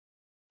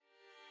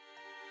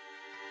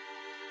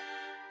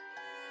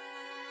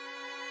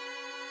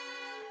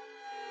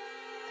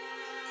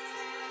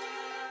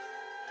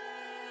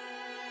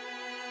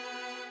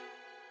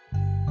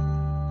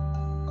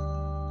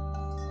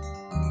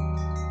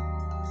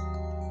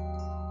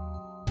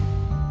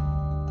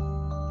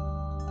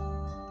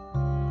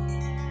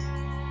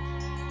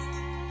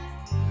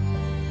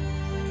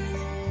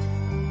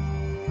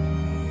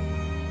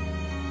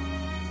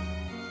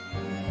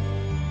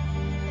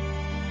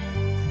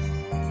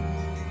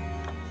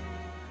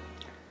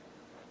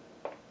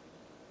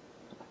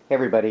Hey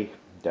everybody,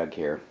 Doug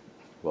here.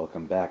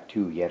 Welcome back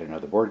to yet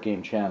another board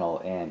game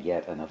channel and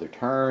yet another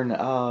turn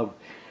of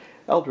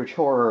Eldritch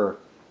Horror.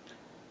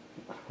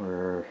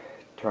 We're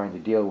trying to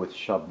deal with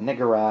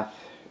Shub-Niggurath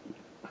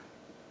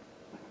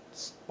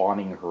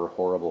spawning her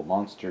horrible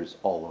monsters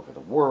all over the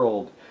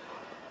world.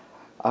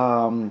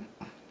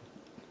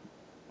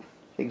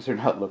 Things are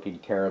not looking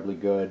terribly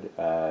good.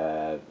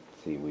 Let's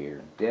see,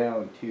 we're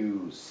down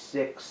to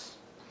 6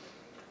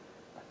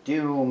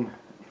 Doom,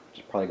 which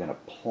is probably going to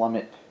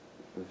plummet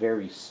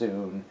very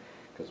soon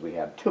because we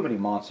have too many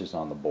monsters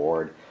on the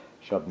board.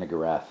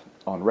 Shub-Niggurath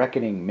on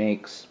Reckoning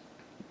makes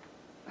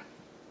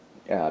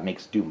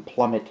Doom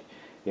plummet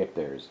if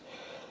there's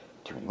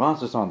too many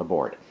monsters on the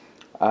board.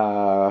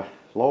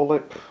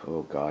 Lola,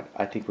 oh god,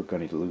 I think we're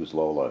going to lose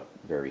Lola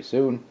very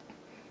soon.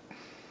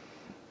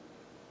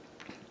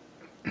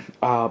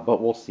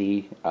 But we'll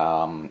see.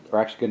 We're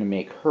actually going to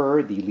make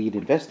her the lead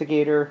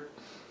investigator,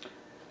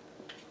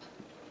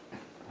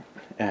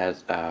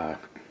 as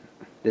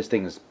this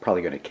thing is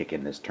probably going to kick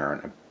in this turn.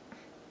 I'm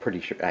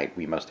pretty sure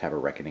we must have a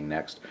reckoning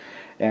next.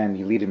 And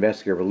the lead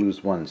investigator will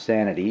lose 1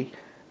 sanity.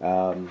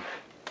 I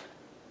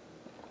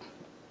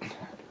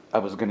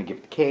was going to give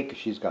it to Kate because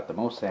she's got the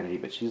most sanity,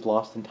 but she's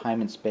lost in time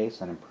and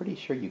space, and I'm pretty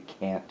sure you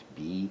can't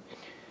be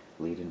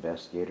lead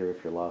investigator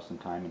if you're lost in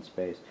time and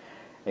space.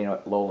 You know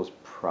what, Lola's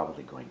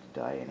probably going to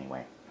die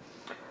anyway.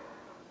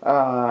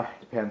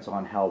 Depends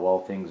on how well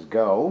things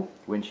go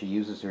when she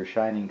uses her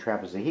Shining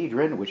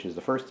Trapezohedron, which is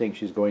the first thing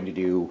she's going to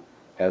do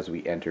as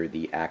we enter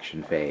the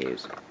action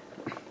phase.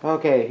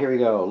 Okay, here we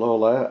go.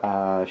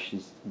 Lola,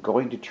 she's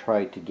going to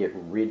try to get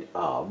rid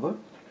of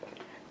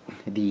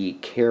the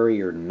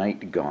Carrier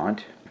Night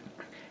Gaunt.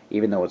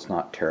 Even though it's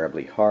not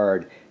terribly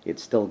hard,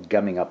 it's still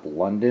gumming up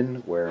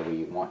London where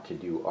we want to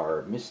do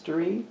our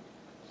mystery.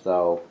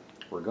 So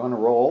we're going to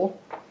roll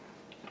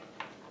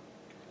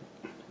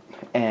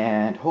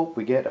and hope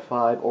we get a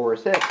 5 or a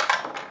 6.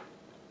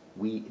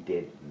 We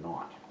did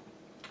not.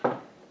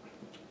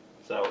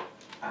 So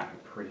I'm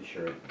pretty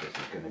sure this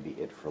is going to be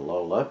it for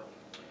Lola,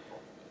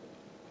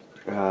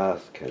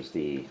 because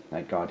the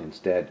Night Gaunt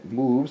instead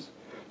moves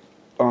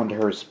onto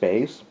her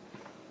space.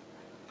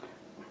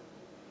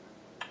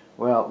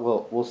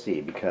 Well, we'll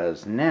see,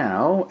 because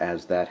now,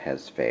 as that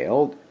has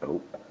failed,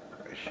 oh,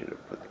 I should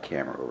have put the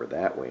camera over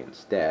that way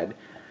instead,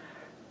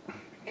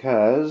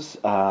 because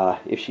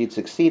if she'd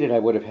succeeded, I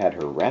would have had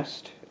her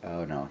rest.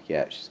 Oh no,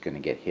 yeah, she's going to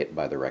get hit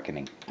by the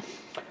Reckoning.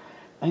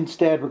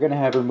 Instead, we're going to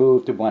have her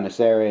move to Buenos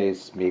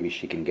Aires. Maybe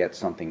she can get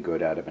something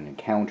good out of an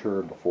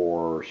encounter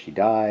before she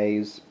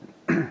dies,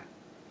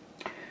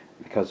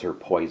 because her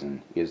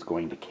poison is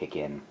going to kick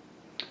in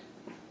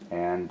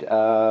and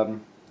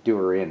do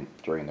her in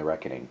during the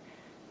Reckoning,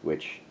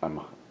 which I'm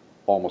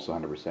almost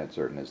 100%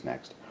 certain is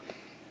next.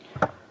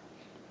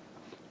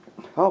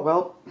 Oh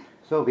well,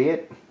 so be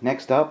it.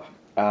 Next up,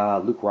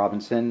 Luke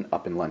Robinson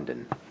up in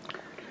London.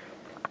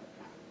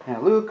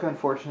 Now Luke,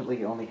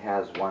 unfortunately, only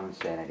has 1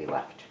 sanity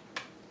left,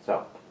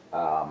 so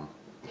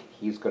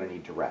he's going to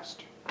need to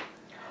rest.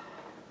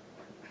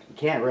 He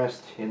can't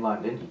rest in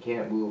London, he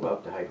can't move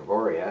up to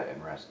Hyperborea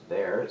and rest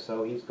there,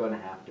 so he's going to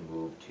have to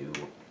move to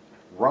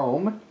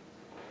Rome.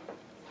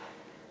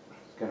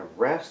 He's going to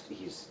rest.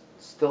 He's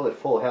still at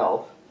full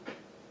health,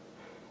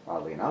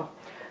 oddly enough,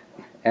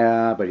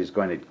 but he's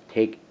going to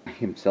take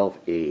himself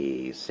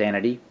a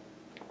sanity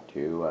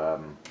to,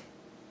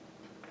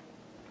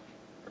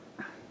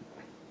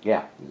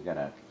 yeah, he's going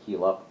to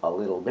heal up a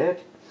little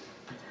bit,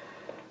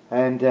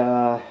 and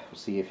we'll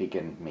see if he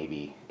can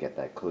maybe get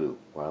that clue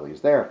while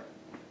he's there.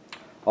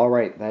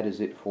 Alright, that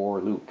is it for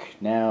Luke.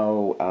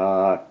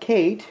 Now,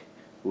 Kate,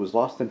 who was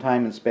lost in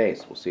time and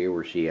space. We'll see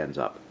where she ends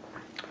up.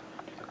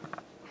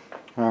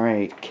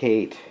 Alright,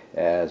 Kate,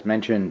 as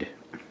mentioned,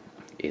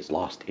 is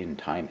lost in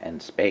time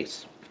and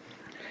space.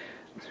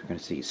 So we're going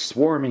to see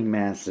swarming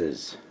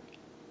masses.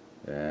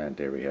 And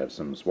there we have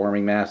some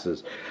swarming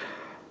masses.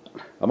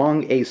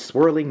 Among a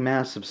swirling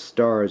mass of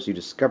stars, you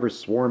discover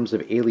swarms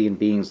of alien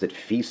beings that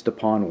feast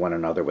upon one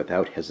another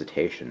without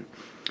hesitation.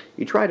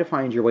 You try to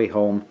find your way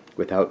home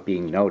without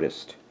being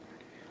noticed.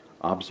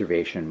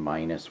 Observation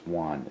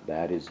 -1.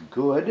 That is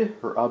good.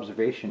 Her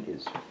observation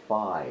is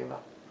 5.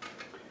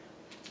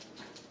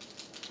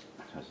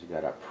 So she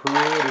got a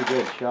pretty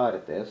good shot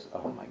at this.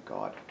 Oh my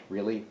god.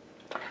 Really?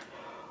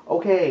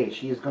 Okay,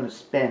 she is going to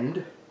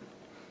spend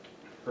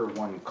her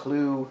 1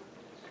 clue.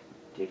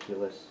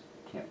 Ridiculous.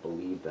 Can't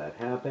believe that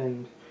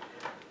happened.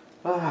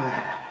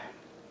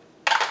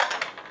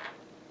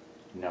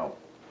 No.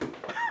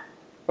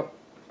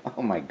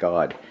 Oh my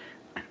god.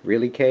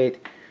 Really, Kate?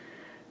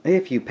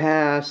 If you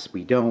pass,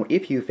 we don't.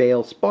 If you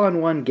fail,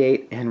 spawn 1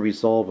 gate and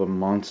resolve a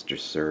monster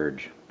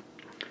surge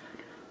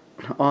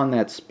on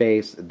that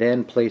space,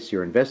 then place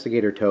your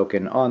investigator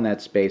token on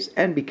that space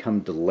and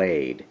become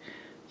delayed.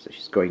 So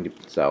she's going to,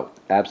 so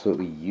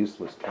absolutely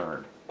useless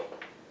turn.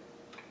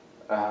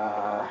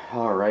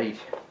 Alright.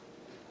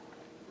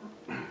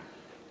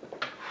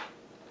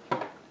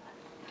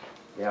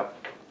 Yep,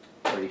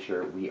 pretty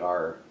sure we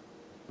are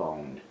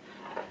boned.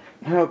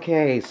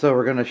 Okay, so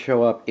we're going to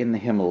show up in the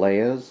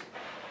Himalayas.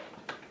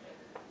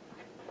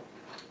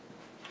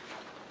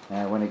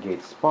 And when a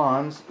gate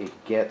spawns, it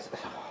gets...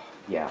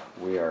 Yeah,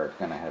 we are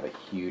going to have a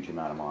huge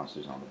amount of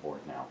monsters on the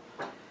board now.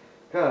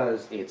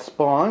 Because it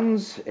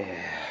spawns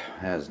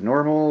as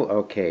normal.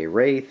 Okay,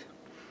 Wraith.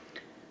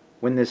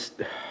 When this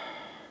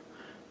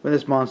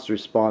monster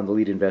spawns, the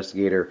lead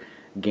investigator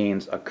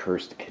gains a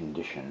cursed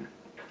condition.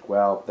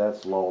 Well,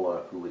 that's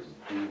Lola, who is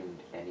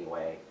doomed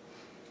anyway.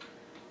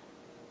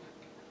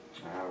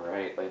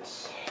 Alright,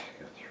 let's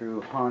go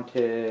through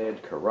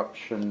Haunted,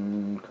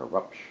 Corruption,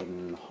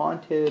 Corruption,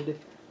 Haunted,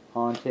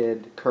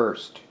 Haunted,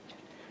 Cursed.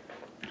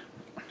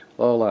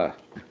 Lola,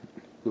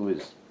 who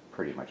is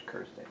pretty much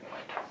cursed anyway.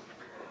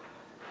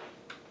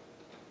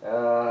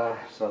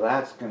 So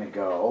that's going to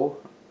go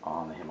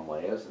on the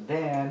Himalayas.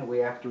 Then we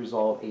have to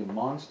resolve a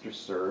monster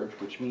surge,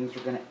 which means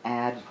we're going to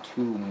add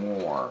 2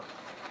 more.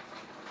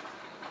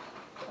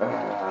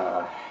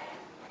 Alright,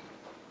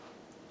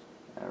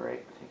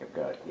 I think I've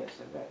got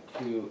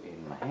 2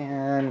 in my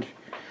hand.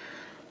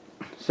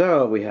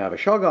 So we have a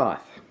Shub-Niggurath,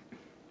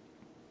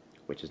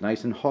 which is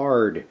nice and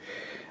hard.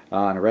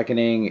 On a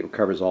Reckoning, it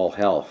recovers all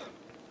health.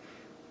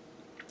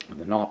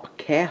 The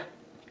Nop-Ka,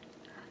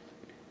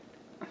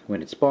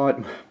 when it's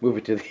spawned, move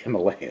it to the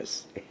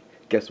Himalayas.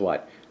 Guess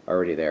what?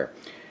 Already there.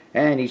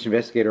 And each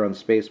investigator on the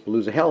space will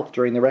lose a health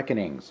during the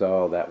Reckoning,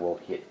 so that will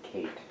hit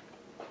Kate.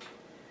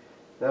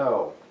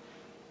 So,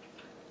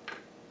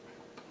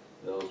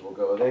 those will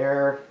go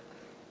there.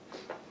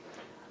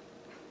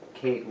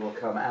 Kate will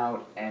come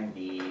out and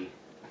be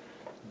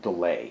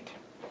delayed.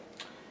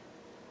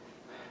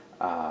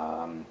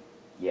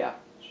 Yeah,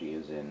 she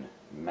is in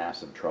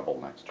massive trouble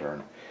next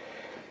turn.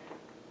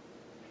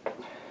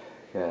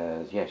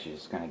 Because, yeah,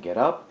 she's going to get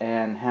up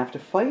and have to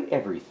fight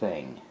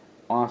everything.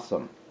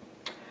 Awesome.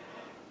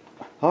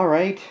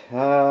 Alright,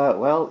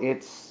 well,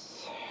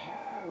 it's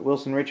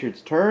Wilson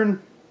Richards'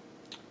 turn.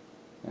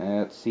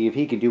 Let's see if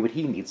he can do what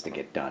he needs to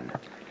get done.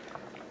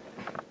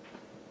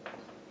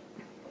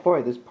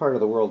 Boy, this part of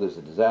the world is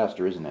a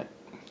disaster, isn't it?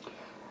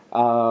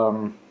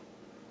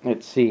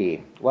 Let's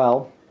see.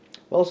 Well,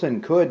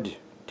 Wilson could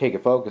take a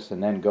focus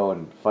and then go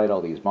and fight all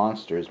these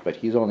monsters, but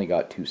he's only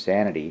got 2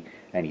 sanity,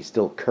 and he's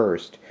still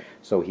cursed,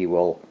 so he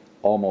will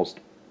almost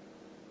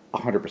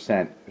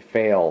 100%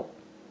 fail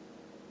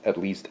at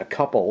least a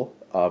couple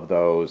of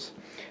those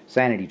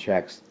sanity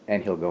checks,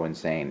 and he'll go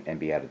insane and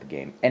be out of the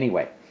game.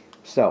 Anyway,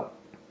 so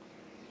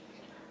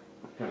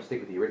I'm going to stick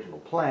with the original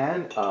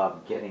plan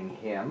of getting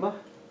him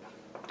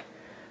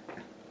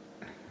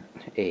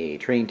a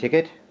train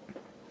ticket,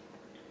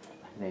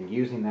 and then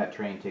using that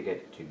train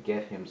ticket to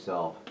get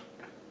himself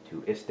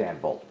to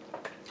Istanbul,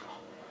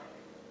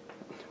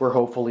 where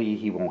hopefully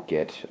he won't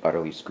get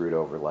utterly screwed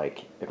over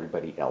like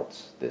everybody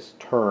else this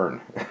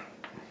turn.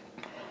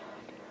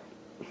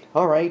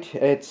 Alright,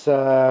 it's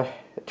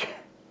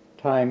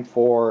time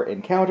for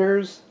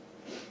encounters.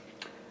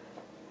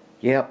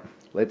 Yep,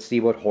 let's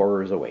see what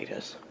horrors await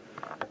us.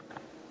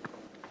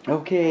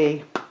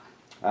 Okay,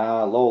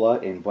 Lola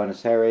in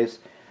Buenos Aires.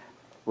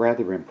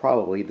 Rather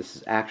improbably, this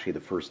is actually the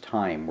first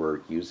time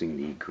we're using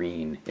the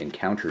green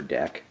encounter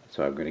deck,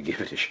 so I'm going to give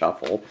it a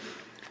shuffle.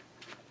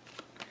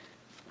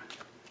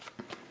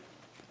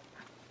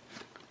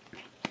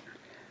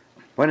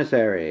 Buenos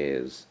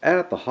Aires.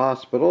 At the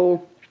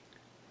hospital,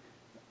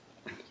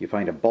 you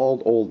find a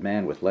bald old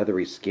man with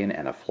leathery skin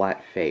and a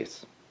flat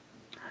face.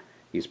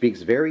 He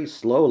speaks very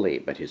slowly,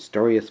 but his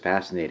story is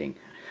fascinating.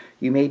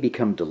 You may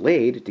become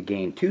delayed to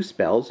gain 2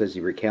 spells as he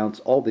recounts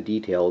all the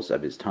details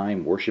of his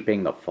time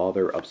worshipping the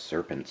Father of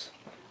Serpents.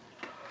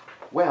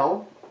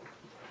 Well,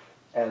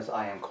 as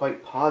I am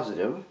quite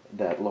positive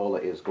that Lola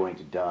is going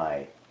to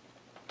die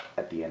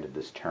at the end of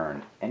this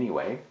turn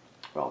anyway,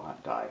 well,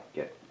 not die,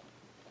 get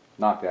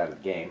knocked out of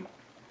the game,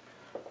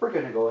 we're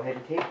going to go ahead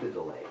and take the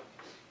delay.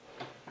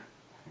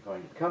 I'm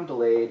going to become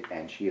delayed,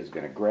 and she is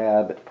going to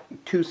grab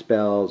 2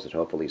 spells that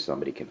hopefully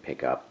somebody can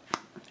pick up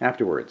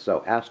afterwards.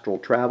 So, Astral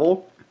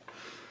Travel.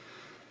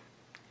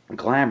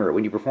 Glamour.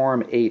 When you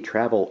perform a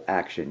travel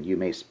action, you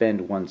may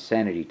spend 1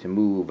 sanity to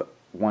move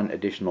 1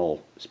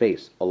 additional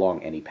space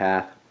along any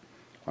path.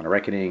 On a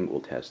Reckoning,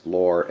 we'll test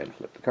Lore and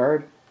flip the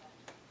card.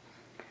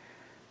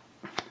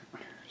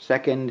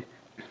 Second,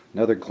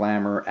 another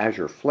Glamour,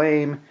 Azure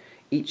Flame.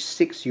 Each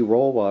 6 you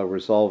roll while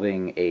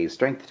resolving a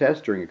strength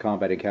test during a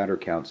combat encounter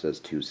counts as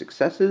 2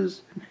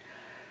 successes.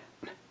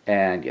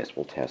 And yes,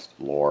 we'll test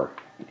Lore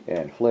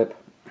and flip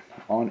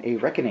on a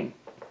Reckoning.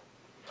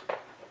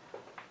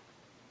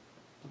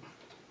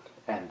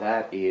 And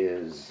that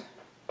is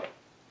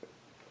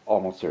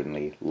almost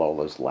certainly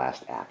Lola's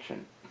last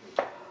action.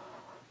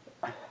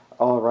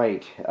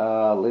 Alright,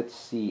 let's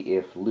see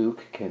if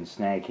Luke can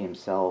snag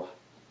himself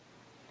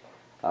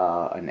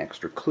an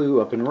extra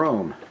clue up in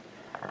Rome.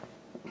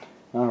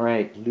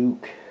 Alright,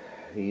 Luke,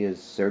 he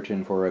is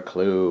searching for a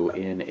clue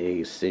in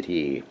a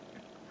city.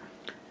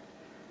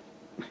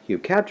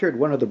 You've captured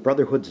one of the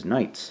Brotherhood's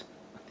knights.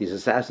 These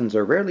assassins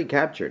are rarely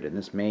captured, and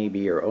this may be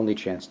your only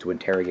chance to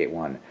interrogate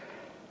one.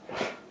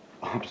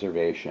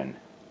 Observation.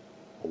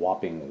 A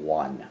whopping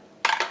 1.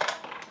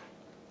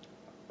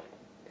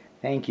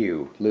 Thank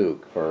you,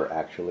 Luke, for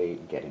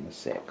actually getting a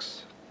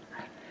 6.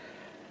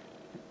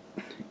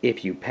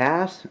 If you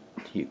pass,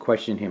 you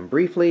question him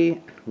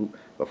briefly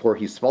before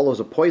he swallows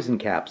a poison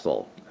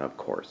capsule, of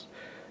course.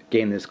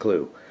 Gain this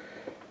clue.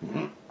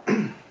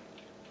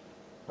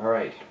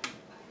 Alright.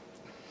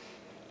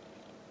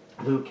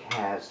 Luke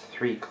has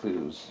 3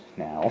 clues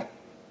now.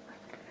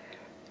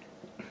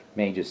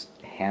 May just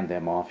hand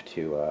them off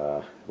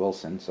to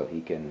Wilson so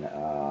he can...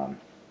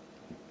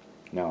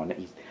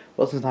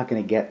 Wilson's not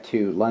going to get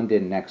to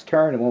London next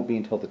turn. It won't be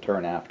until the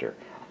turn after.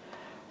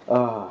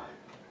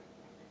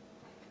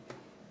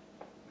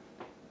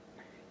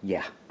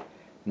 Yeah,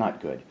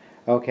 not good.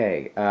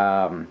 Okay,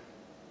 going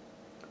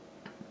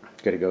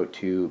to go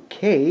to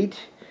Kate,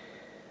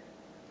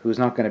 who's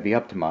not going to be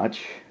up to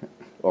much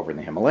over in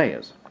the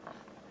Himalayas.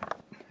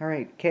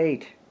 Alright,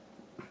 Kate,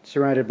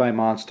 surrounded by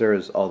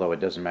monsters, although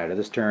it doesn't matter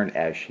this turn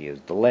as she is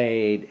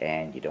delayed,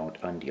 and you don't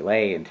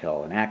undelay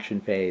until an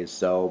action phase,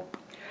 so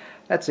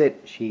that's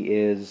it. She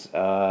is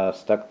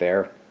stuck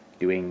there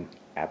doing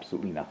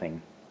absolutely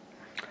nothing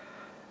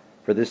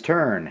for this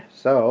turn.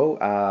 So,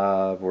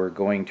 we're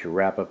going to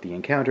wrap up the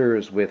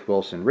encounters with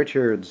Wilson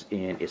Richards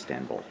in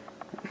Istanbul.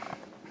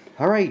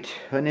 Alright,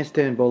 an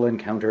Istanbul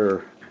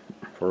encounter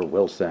for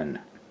Wilson.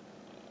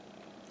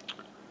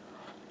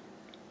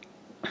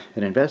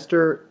 An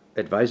investor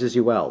advises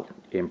you well.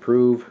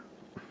 Improve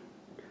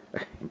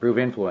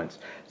influence.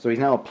 So he's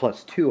now a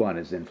 +2 on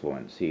his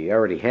influence. He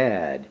already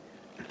had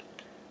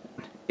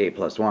a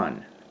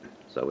 +1.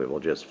 So we will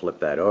just flip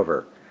that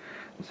over.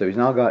 So he's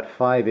now got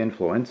 5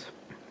 influence.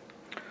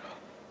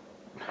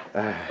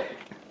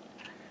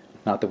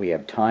 Not that we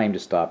have time to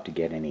stop to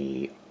get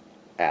any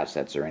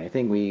assets or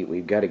anything.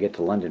 We've got to get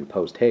to London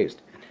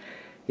post-haste.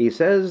 He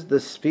says the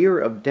sphere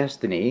of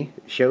destiny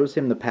shows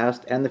him the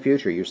past and the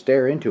future. You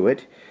stare into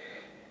it.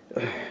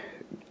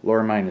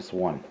 Lore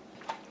 -1.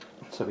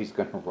 So he's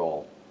going to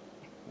roll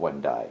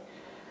 1 die.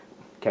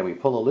 Can we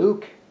pull a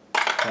Luke?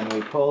 Can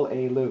we pull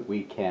a Luke?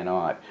 We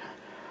cannot.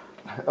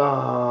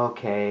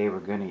 Okay, we're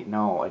going to...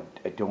 No,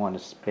 I don't want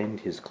to spend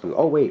his clue.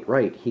 Oh, wait,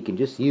 right. He can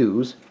just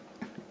use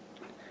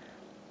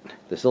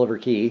the silver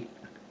key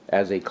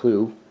as a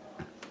clue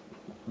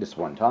this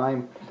one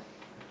time,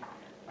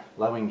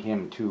 allowing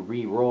him to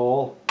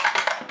re-roll.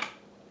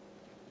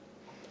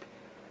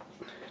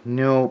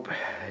 Nope.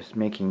 Just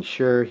making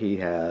sure he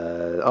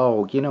has...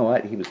 Oh, you know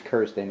what? He was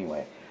cursed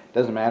anyway.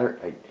 Doesn't matter.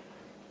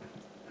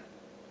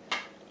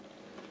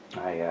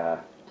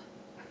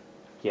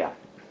 Yeah.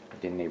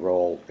 Didn't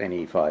roll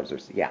any 5s or...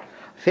 Yeah.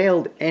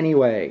 Failed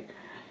anyway.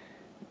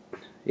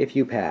 If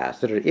you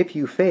pass. If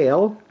you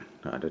fail...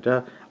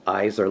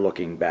 Eyes are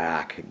looking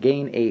back.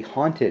 Gain a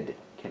haunted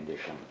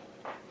condition.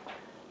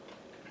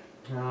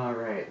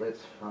 Alright,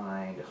 let's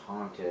find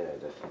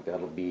haunted. I think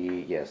that'll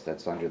be... Yes,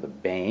 that's under the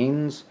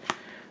Banes.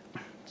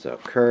 So,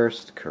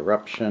 cursed,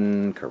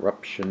 corruption,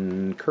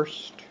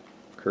 cursed,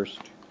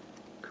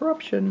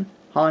 corruption,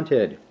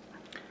 haunted.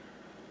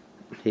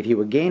 If you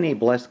would gain a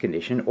blessed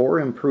condition or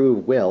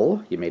improve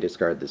will, you may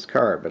discard this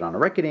card. But on a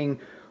reckoning,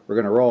 we're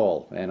going to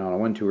roll. And on a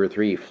 1, 2, or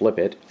 3, flip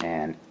it,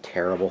 and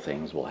terrible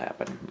things will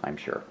happen, I'm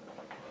sure.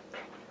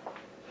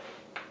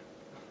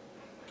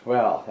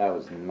 Well, that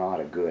was not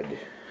a good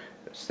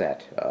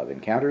set of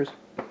encounters.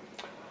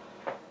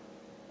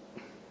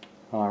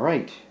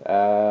 Alright,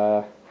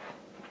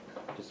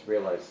 just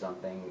realized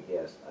something.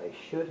 Yes, I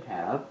should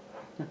have...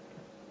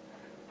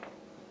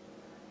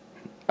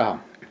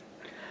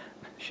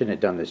 shouldn't have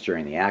done this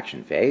during the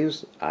action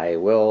phase.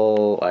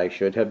 I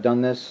should have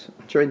done this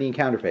during the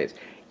encounter phase.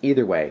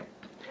 Either way,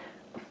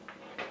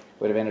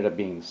 would have ended up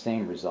being the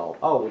same result.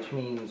 Oh, which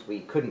means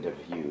we couldn't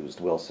have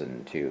used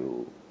Wilson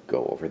to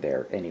go over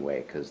there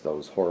anyway, because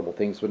those horrible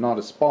things would not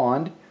have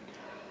spawned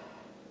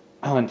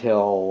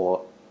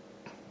until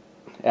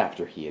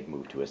after he had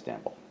moved to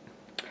Istanbul.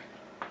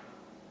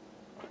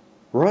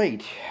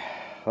 Right.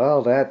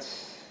 Well,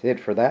 that's it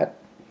for that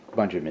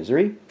bunch of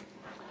misery.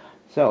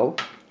 So,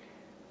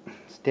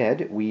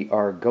 instead, we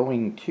are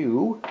going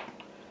to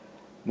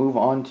move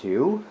on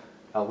to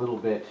a little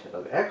bit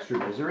of extra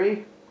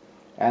misery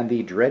and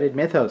the dreaded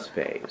Mythos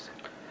phase.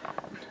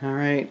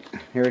 Alright,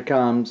 here it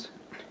comes.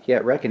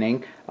 Yet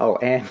Reckoning. Oh,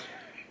 and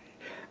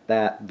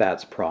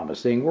that's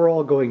promising. We're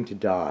all going to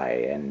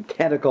die. And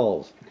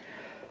tentacles.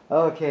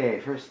 Okay,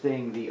 first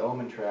thing, the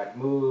Omen track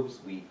moves.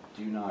 We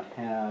do not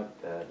have...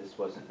 this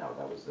wasn't... No,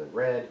 that was the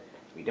red.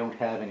 We don't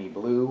have any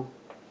blue.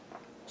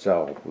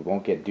 So, we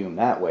won't get doomed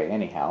that way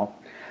anyhow.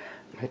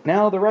 But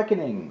now the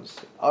Reckonings.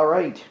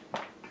 Alright.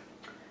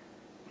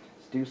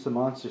 Let's do some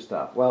monster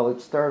stuff. Well,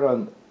 let's start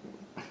on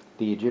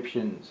the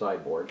Egyptian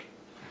sideboard.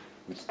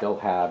 We still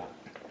have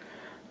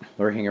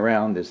lurking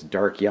around this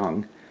Dark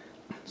Young.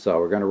 So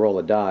we're going to roll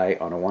a die.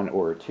 On a 1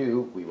 or a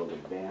 2, we will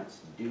advance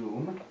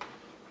Doom.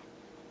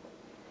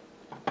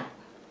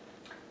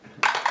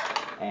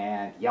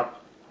 And, yep,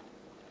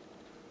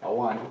 a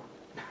 1.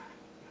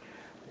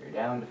 We're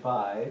down to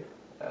 5.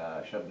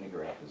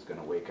 Shub-Niggurath is going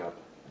to wake up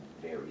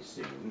very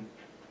soon.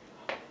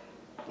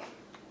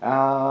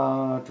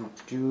 Alright,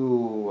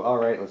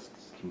 let's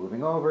keep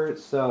moving over.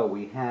 So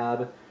we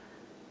have,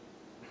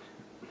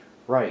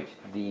 right,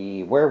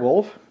 the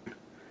werewolf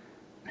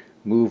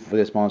move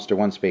this monster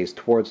one space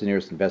towards the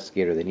nearest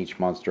investigator, then each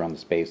monster on the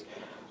space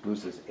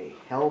loses a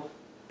health.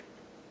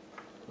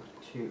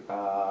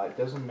 It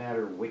doesn't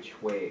matter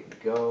which way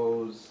it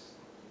goes.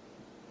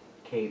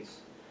 Kate's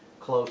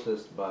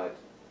closest, but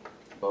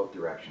both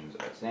directions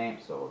are the same,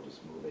 so we'll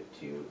just move it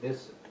to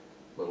this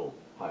little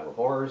pile of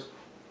horrors.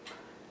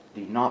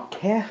 The not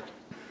care.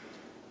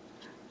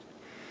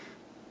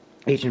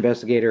 Each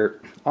investigator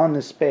on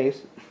this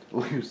space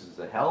loses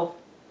a health.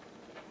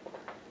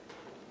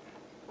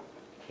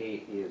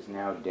 Kate is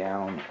now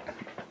down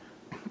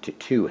to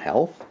 2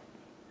 health.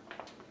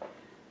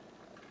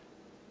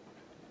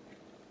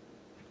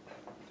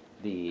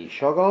 The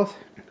Shub-Niggurath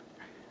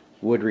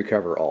would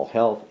recover all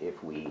health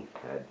if we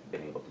had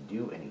been able to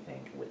do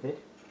anything with it.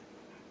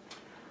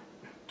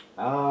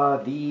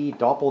 The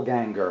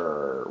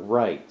Doppelganger.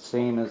 Right,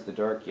 same as the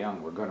Dark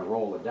Young. We're going to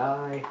roll a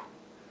die.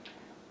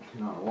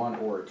 And on a 1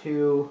 or a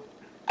 2.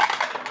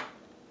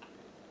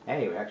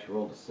 Hey, we actually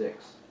rolled a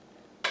 6.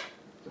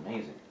 It's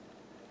amazing.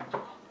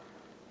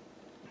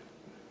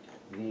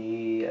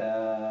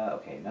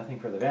 Okay, nothing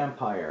for the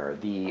vampire.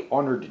 The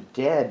Honored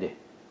Dead.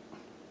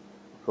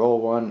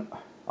 Roll 1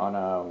 on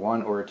a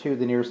 1 or a 2.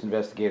 The nearest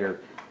investigator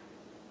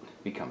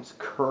becomes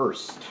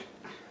cursed.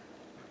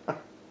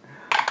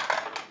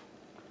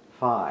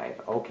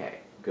 5.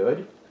 Okay,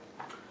 good.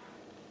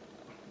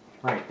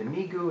 Right, the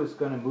Migu is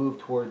going to move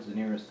towards the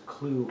nearest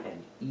clue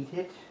and eat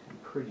it. I'm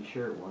pretty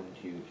sure 1,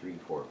 2, 3,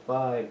 4,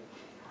 5.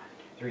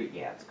 3,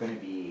 yeah, it's going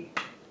to be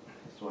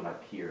this one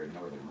up here in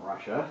northern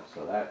Russia.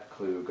 So that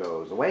clue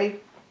goes away.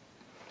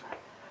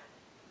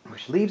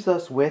 Which leaves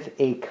us with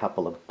a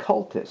couple of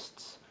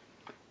cultists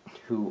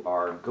who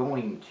are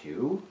going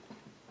to,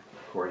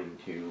 according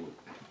to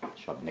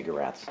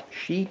Shub-Niggurath's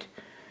sheet,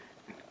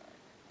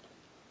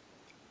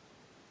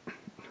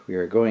 we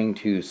are going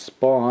to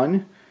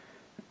spawn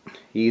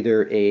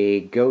either a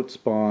goat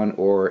spawn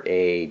or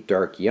a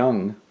dark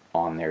young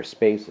on their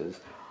spaces.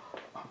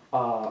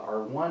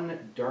 Our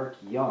one dark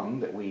young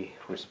that we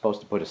were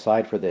supposed to put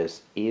aside for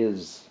this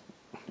is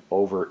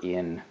over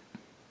in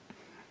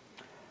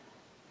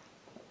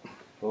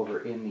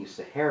the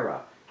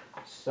Sahara.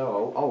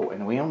 So, oh,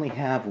 and we only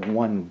have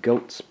 1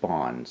 goat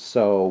spawn,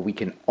 so we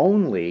can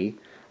only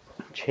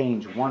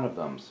change one of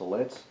them. So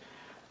let's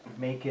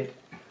make it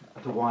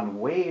the one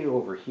way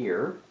over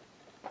here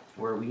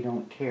where we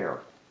don't care.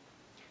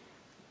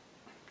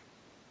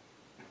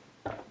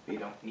 We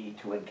don't need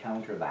to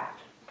encounter that.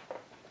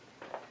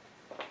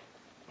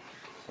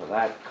 So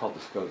that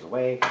cultist goes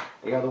away.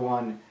 The other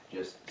one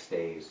just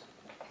stays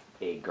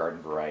a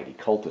garden variety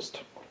cultist.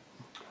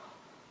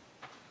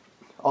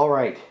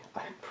 Alright,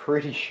 I'm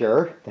pretty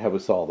sure that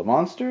was all the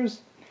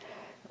monsters.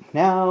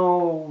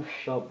 Now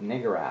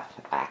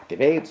Shub-Niggurath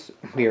activates.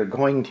 We are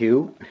going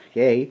to,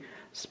 yay,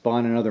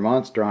 spawn another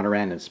monster on a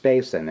random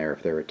space, and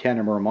if there are 10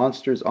 or more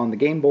monsters on the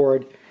game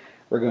board,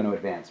 we're going to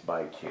advance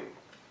by 2.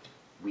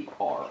 We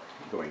are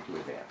going to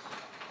advance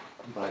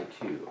by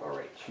 2.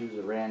 Alright, choose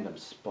a random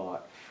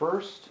spot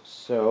first.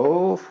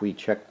 So, if we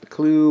check the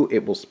clue,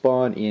 it will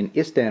spawn in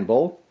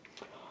Istanbul,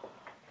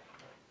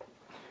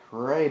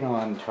 right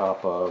on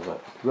top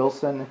of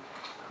Wilson,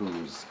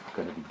 who's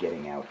going to be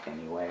getting out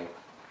anyway.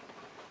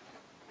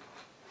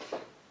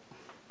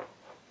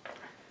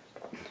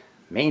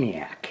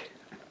 Maniac.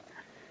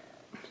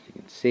 As you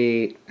can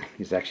see,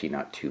 he's actually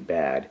not too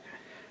bad.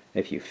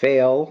 If you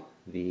fail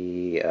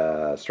the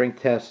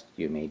strength test,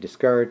 you may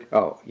discard,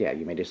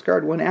 you may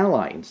discard 1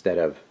 ally instead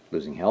of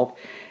losing health.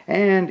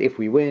 And if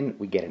we win,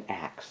 we get an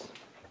axe.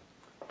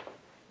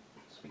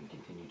 So we can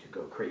continue to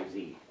go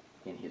crazy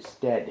in his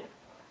stead.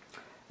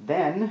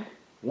 Then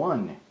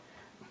 1,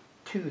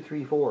 2,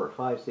 3, 4,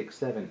 5, 6,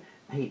 7,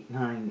 8,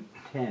 9,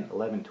 10,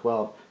 11,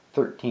 12,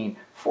 13,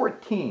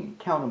 14,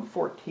 count them,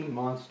 14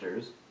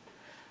 monsters.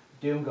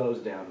 Doom goes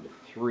down to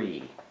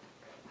 3.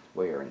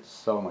 We are in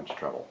so much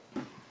trouble.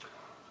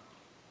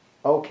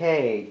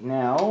 Okay,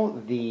 now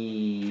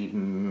the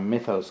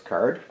Mythos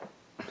card.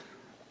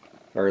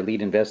 Our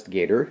lead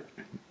investigator,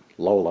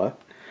 Lola,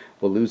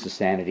 will lose the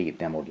sanity,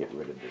 then we'll get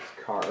rid of this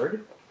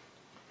card.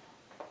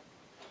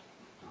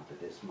 Not that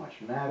this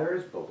much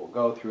matters, but we'll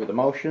go through the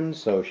motions.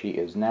 So she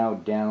is now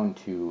down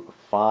to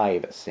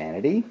 5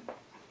 sanity.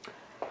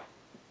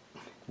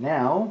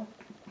 Now,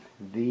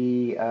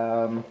 the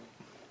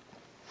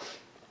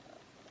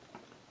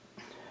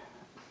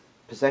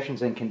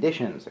possessions and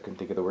conditions. I couldn't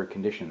think of the word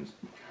conditions.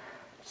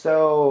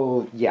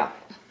 So, yeah.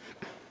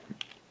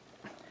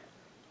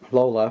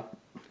 Lola,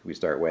 we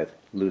start with,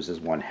 loses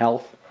 1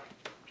 health.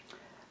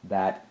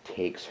 That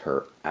takes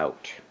her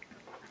out.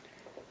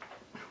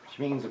 Which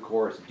means, of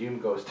course, Doom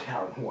goes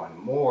down 1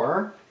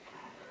 more.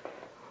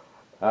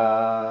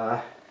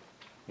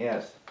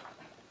 Yes.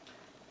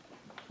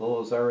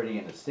 Lola's already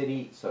in the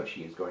city, so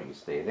she's going to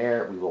stay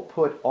there. We will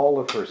put all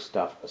of her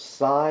stuff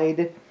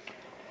aside.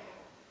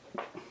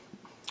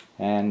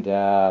 And,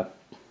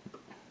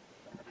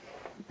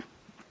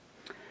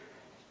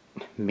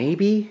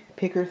 maybe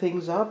pick her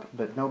things up,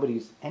 but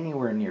nobody's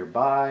anywhere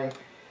nearby.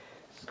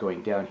 This is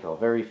going downhill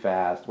very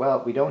fast.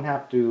 Well, we don't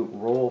have to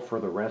roll for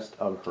the rest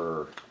of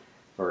her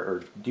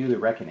or do the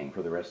reckoning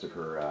for the rest of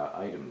her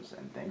items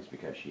and things,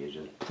 because she is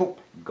just poof,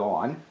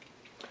 gone.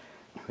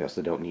 We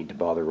also don't need to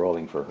bother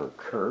rolling for her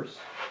curse.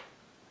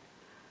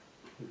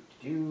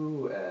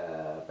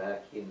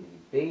 Back in the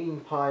Bane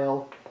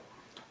pile.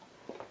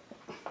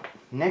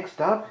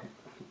 Next up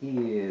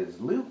is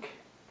Luke.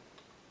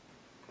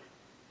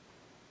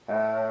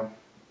 I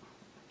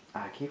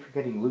keep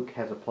forgetting Luke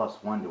has a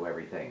 +1 to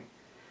everything,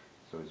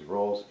 so his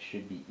rolls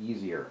should be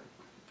easier.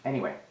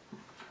 Anyway,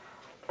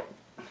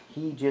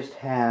 he just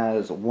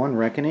has 1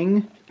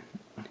 reckoning.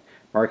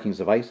 Markings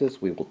of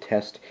Isis. We will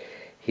test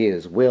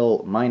his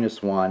will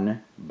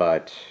 -1,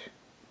 but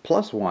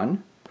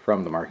 +1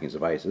 from the Markings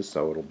of Isis,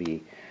 so it'll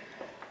be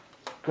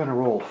gonna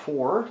roll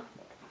 4,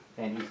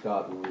 and he's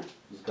got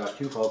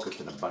 2 focus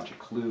and a bunch of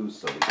clues,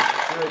 so we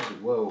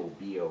should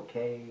be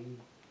okay.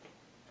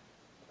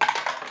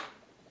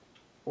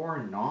 Or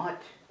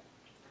not.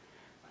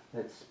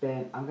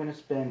 I'm gonna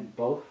spend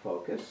both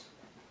focus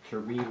to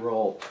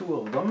re-roll 2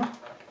 of them.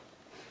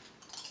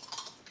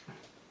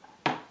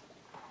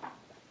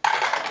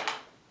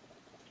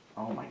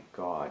 Oh my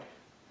god.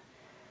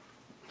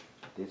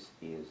 This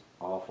is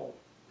awful.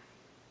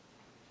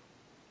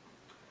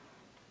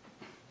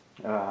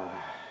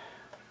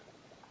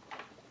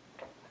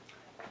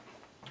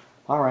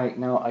 Alright,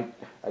 no, I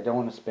don't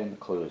want to spend the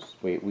clues.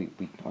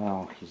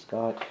 Well, he's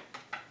got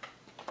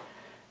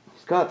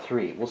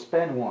 3. We'll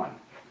spend 1.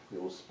 We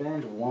will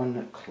spend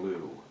 1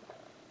 clue.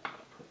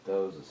 Put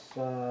those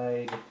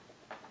aside.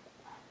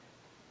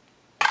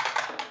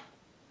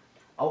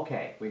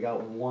 Okay, we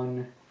got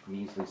 1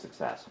 measly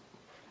success.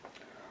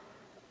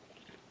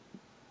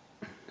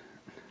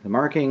 The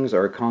markings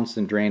are a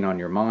constant drain on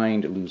your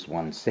mind. Lose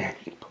 1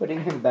 sanity.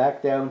 Putting him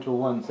back down to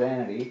 1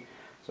 sanity.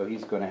 So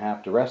he's going to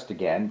have to rest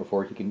again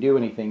before he can do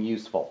anything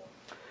useful.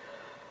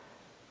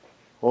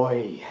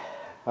 Oi.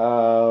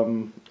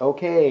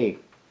 Okay.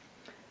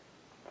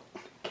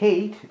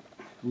 Kate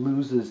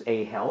loses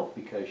a health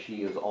because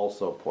she is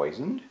also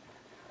poisoned.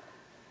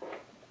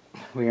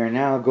 We are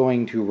now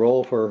going to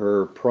roll for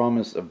her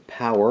promise of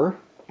power.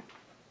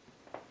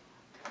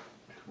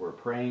 We're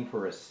praying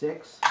for a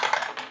 6.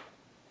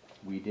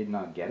 We did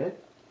not get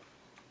it.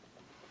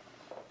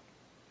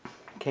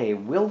 Okay,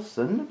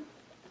 Wilson.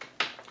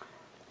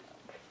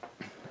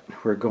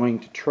 We're going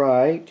to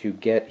try to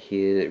get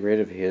rid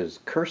of his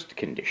cursed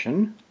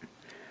condition.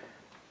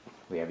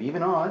 We have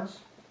even odds.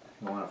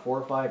 We want a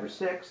 4, 5, or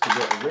 6 to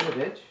get rid of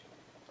it.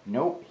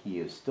 Nope, he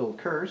is still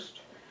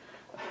cursed.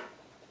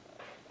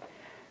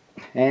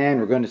 And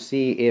we're going to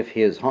see if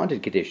his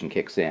haunted condition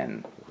kicks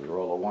in. If we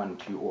roll a 1,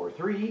 2, or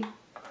 3.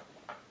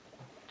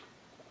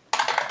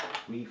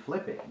 We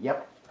flip it.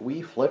 Yep,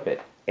 we flip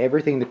it.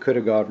 Everything that could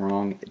have gone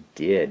wrong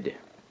did.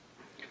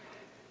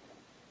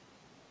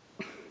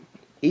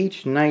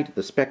 Each night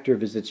the specter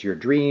visits your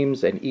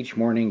dreams, and each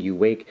morning you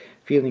wake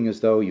feeling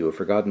as though you have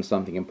forgotten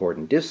something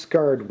important.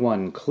 Discard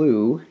 1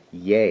 clue,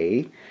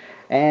 yay,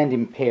 and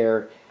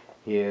impair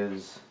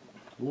his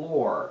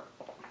lore.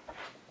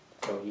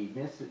 So he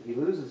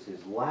loses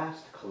his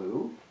last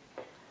clue.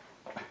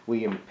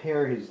 We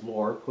impair his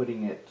lore,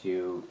 putting it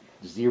to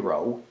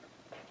 0,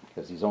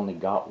 because he's only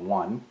got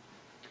 1.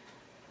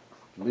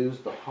 Lose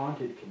the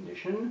haunted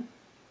condition.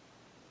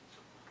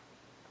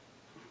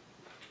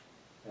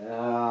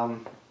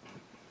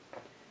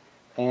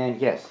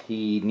 And yes,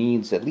 he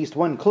needs at least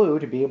 1 clue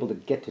to be able to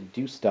get to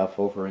do stuff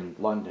over in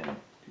London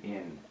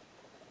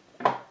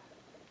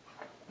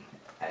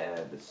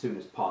as soon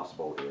as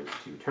possible is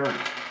 2 turns.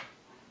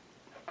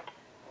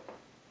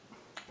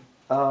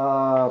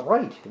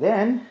 Right,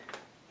 then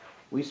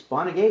we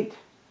spawn a gate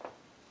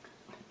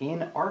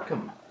in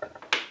Arkham.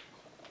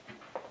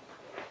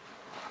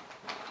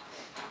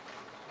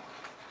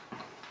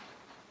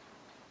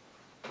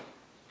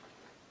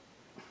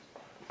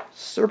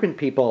 Serpent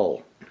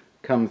people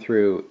come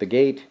through the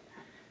gate,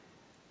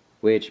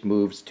 which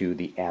moves to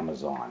the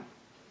Amazon.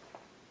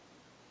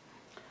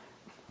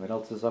 What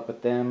else is up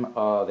with them?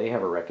 They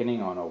have a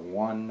reckoning on a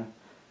 1.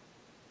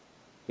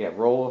 Yeah,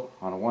 roll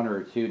on a 1 or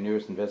a 2.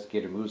 Nearest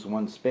investigator moves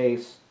 1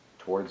 space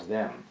towards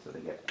them, so they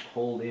get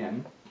pulled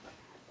in.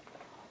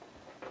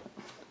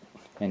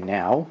 And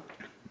now,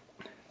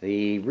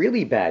 the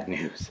really bad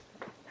news.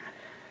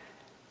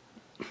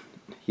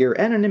 Your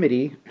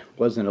anonymity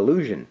was an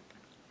illusion.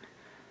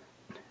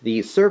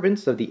 The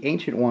servants of the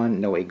Ancient One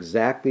know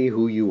exactly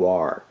who you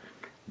are.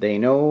 They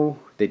know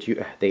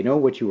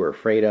what you are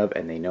afraid of,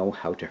 and they know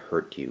how to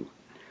hurt you.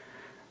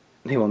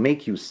 They will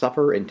make you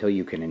suffer until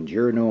you can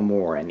endure no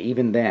more, and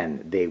even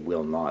then, they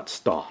will not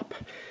stop.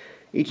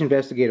 Each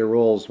investigator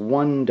rolls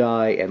 1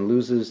 die and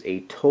loses a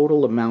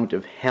total amount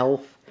of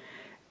health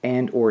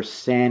and or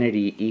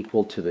sanity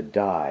equal to the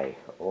die.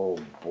 Oh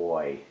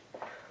boy.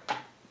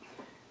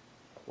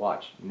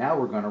 Watch, now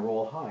we're going to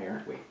roll high,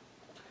 aren't we?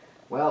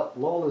 Well,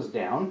 Lola's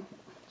down,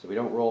 so we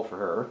don't roll for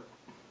her.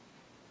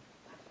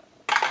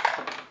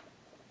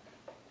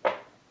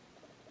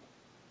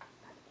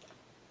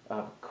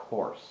 Of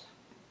course.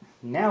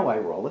 Now I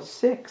roll a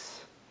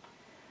 6.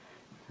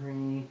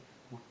 3.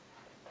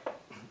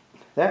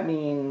 That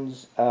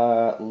means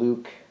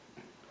Luke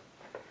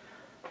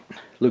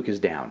Luke is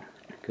down,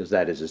 because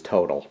that is his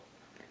total.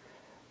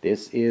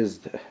 This is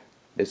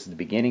the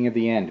beginning of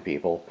the end,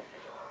 people.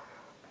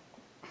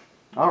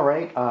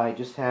 Alright, I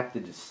just have to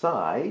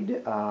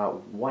decide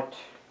what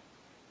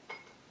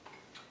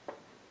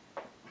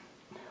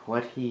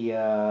he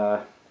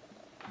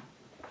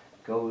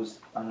goes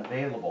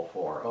unavailable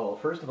for. Oh,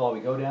 first of all, we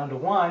go down to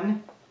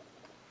 1.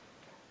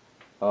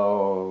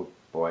 Oh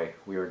boy,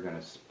 we are going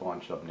to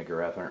spawn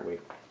Shub-Niggurath, aren't we?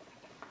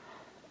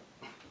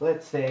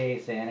 Let's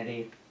say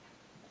Sanity,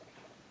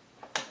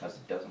 because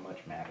it doesn't much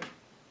matter.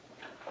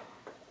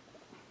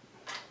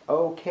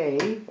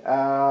 Okay,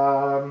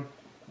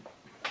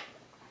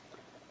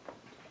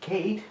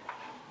 Kate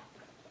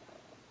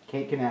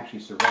can actually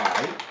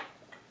survive.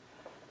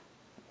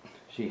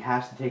 She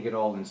has to take it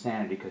all in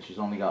sanity because she's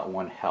only got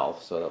 1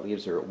 health, so that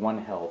leaves her at 1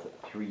 health,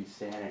 3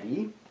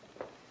 sanity.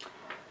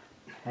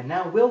 And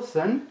now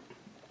Wilson,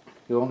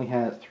 who only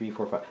has 3,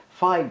 4, 5,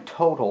 5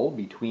 total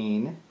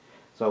between.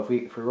 So if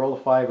we roll a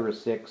 5 or a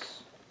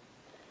 6,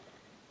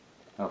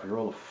 no, if we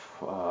roll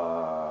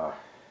a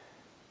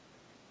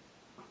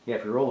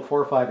if we roll a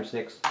 4, 5, or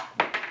 6,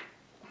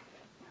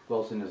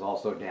 Wilson is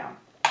also down.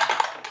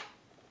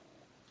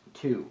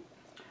 2.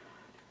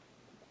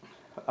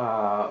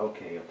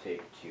 Okay, I'll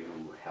take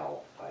 2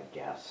 health, I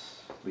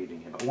guess,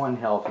 leaving him at 1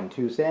 health and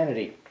 2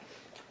 sanity.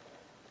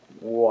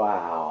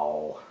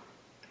 Wow,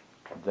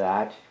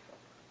 that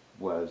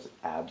was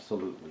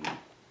absolutely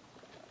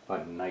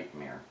a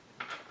nightmare.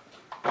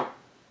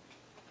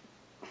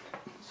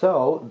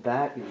 So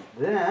that is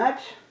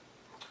that.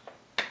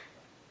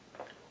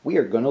 We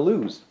are going to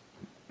lose,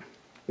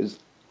 because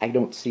I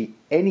don't see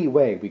any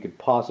way we could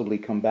possibly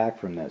come back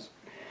from this.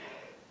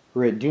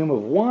 We're at doom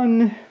of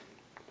 1.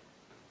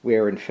 We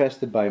are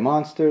infested by a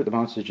monster. The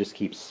monsters just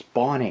keep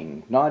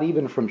spawning. Not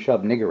even from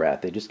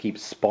Shub-Niggurath. They just keep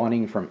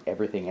spawning from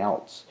everything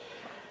else.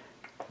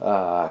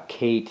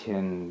 Kate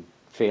and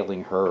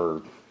failing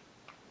her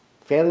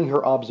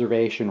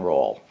observation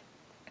roll.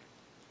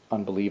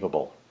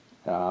 Unbelievable.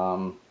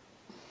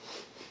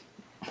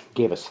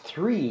 Gave us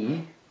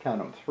 3, count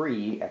them,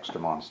 3 extra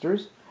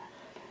monsters.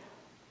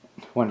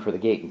 1 for the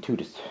gate and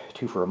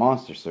 2 for a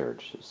monster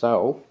surge.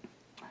 So,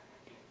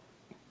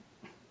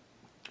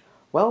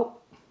 well,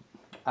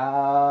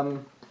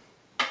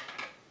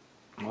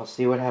 we'll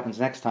see what happens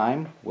next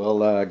time.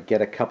 We'll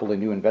get a couple of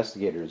new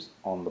investigators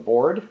on the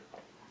board.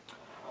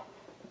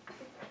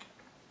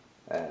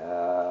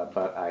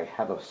 But I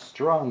have a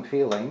strong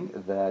feeling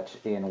that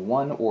in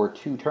 1 or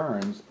 2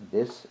 turns,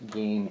 this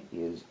game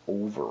is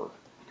over.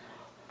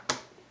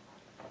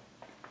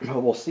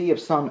 We'll see if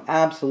some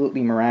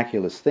absolutely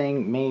miraculous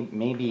thing,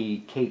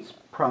 maybe Kate's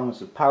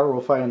promise of power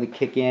will finally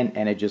kick in,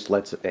 and it just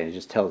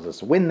tells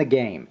us win the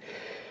game.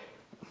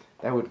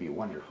 That would be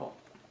wonderful.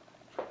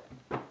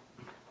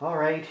 All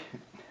right.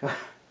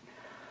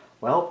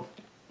 Well,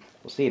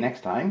 we'll see you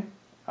next time.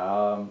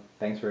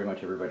 Thanks very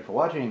much, everybody, for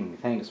watching.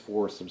 Thanks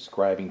for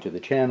subscribing to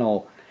the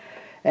channel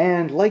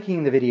and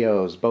liking the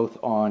videos, both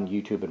on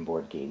YouTube and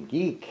Board Game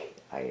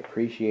Geek. I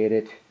appreciate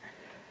it.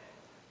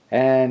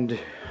 And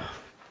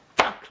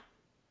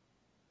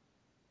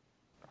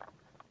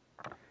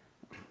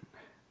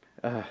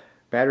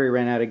battery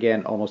ran out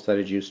again, almost out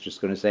of juice. Just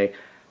going to say,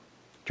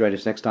 join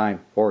us next time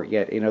for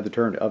yet another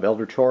turn of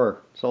Eldritch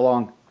Horror. So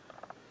long.